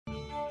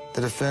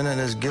The defendant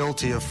is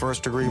guilty of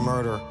first-degree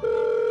murder.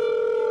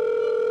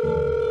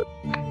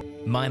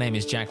 My name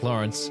is Jack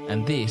Lawrence,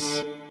 and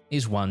this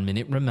is 1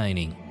 Minute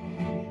Remaining.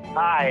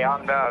 Hi,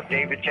 I'm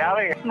David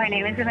Jolly. My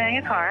name is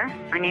Amelia Carr.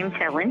 My name's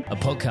Helen. A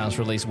podcast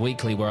released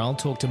weekly where I'll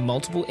talk to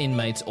multiple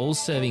inmates all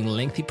serving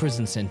lengthy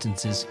prison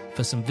sentences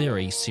for some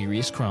very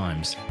serious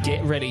crimes.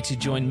 Get ready to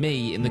join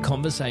me in the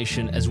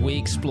conversation as we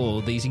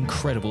explore these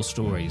incredible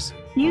stories.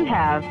 You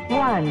have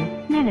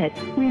 1 minute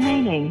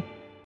remaining.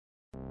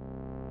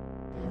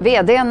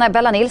 VD:n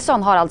Bella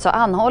Nilsson har alltså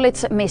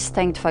anhållits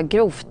misstänkt för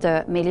grovt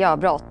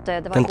miljöbrott.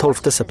 Den 12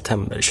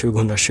 september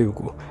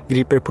 2020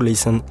 griper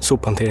polisen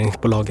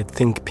sophanteringsbolaget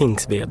Think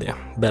Pinks vd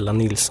Bella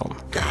Nilsson.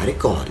 Det här är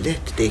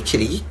galet, det är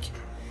krig.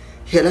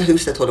 Hela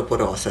huset håller på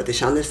att rasa, det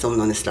kändes som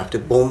någon släppte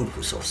bomb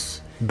hos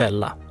oss.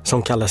 Bella,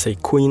 som kallar sig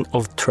Queen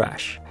of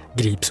Trash,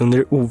 grips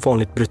under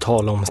ovanligt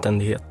brutala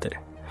omständigheter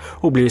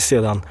och blir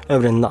sedan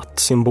över en natt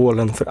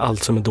symbolen för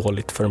allt som är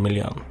dåligt för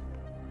miljön.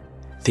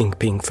 Think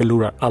Pink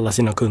förlorar alla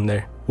sina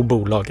kunder och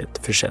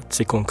bolaget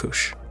försätts i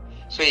konkurs.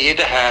 Så är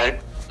det här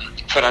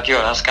för att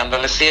göra en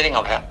skandalisering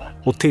av henne.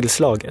 Och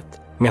tillslaget,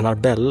 menar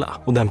Bella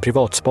och den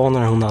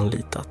privatspanare hon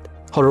anlitat,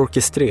 har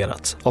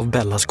orkestrerats av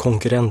Bellas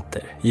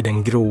konkurrenter i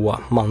den gråa,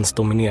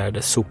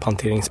 mansdominerade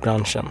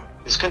sophanteringsbranschen.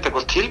 Det ska inte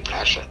gå till på det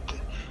här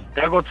sättet.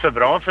 Det har gått för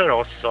bra för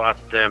oss så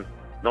att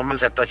de vill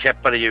sätta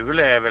käppar i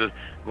hjulet är väl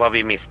vad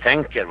vi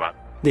misstänker, va?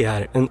 Det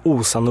är en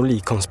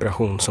osannolik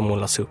konspiration som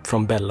målas upp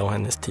från Bella och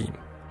hennes team.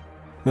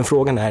 Men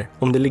frågan är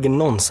om det ligger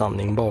någon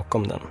sanning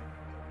bakom den.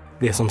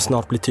 Det som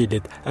snart blir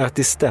tydligt är att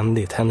det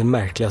ständigt händer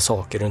märkliga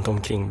saker runt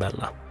omkring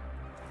Bella.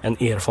 En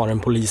erfaren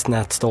polis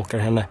nätstakar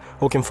henne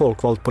och en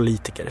folkvald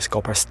politiker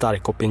skapar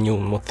stark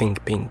opinion mot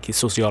Think Pink i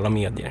sociala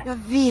medier. Jag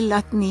vill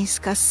att ni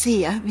ska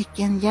se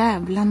vilken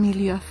jävla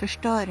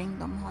miljöförstöring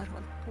de har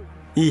hållit på.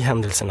 I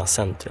händelsernas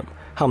centrum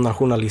hamnar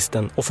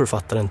journalisten och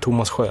författaren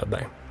Thomas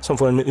Sjöberg som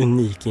får en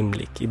unik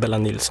inblick i Bella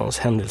Nilssons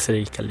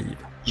händelserika liv.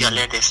 Jag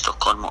ledde i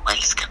Stockholm och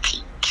älskar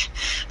Pink.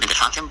 Men det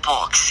fanns en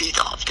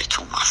baksida av det,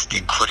 Thomas. Det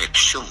är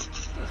korruption.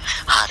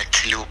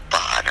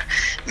 Herrklubbar,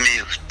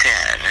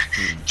 muter.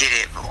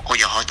 Och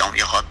jag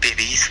har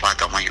bevis på att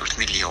de har gjort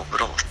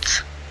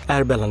miljöbrott.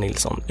 Är Bella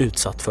Nilsson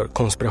utsatt för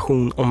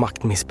konspiration och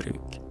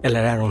maktmissbruk?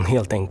 Eller är hon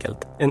helt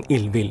enkelt en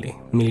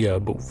illvillig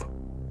miljöbov?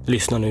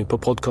 Lyssna nu på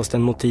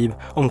podcasten Motiv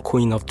om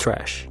Queen of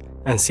Trash.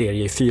 En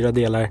serie i 4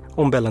 delar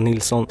om Bella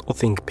Nilsson och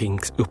Think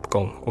Pinks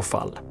uppgång och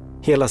fall.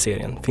 Hela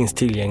serien finns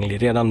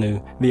tillgänglig redan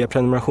nu via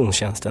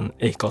prenumerationstjänsten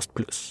Acast+.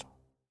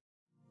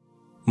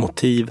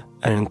 Motiv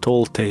är en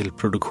Tall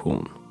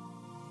Tale-produktion.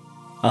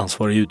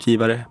 Ansvarig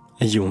utgivare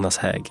är Jonas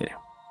Häger.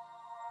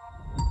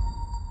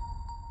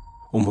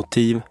 Och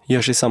Motiv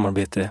görs i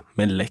samarbete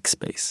med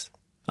Lexbase.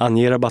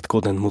 Ange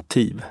rabattkoden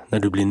MOTIV när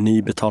du blir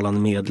ny betalande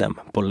medlem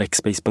på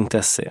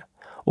lexbase.se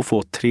och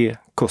få 3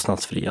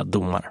 kostnadsfria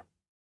domar.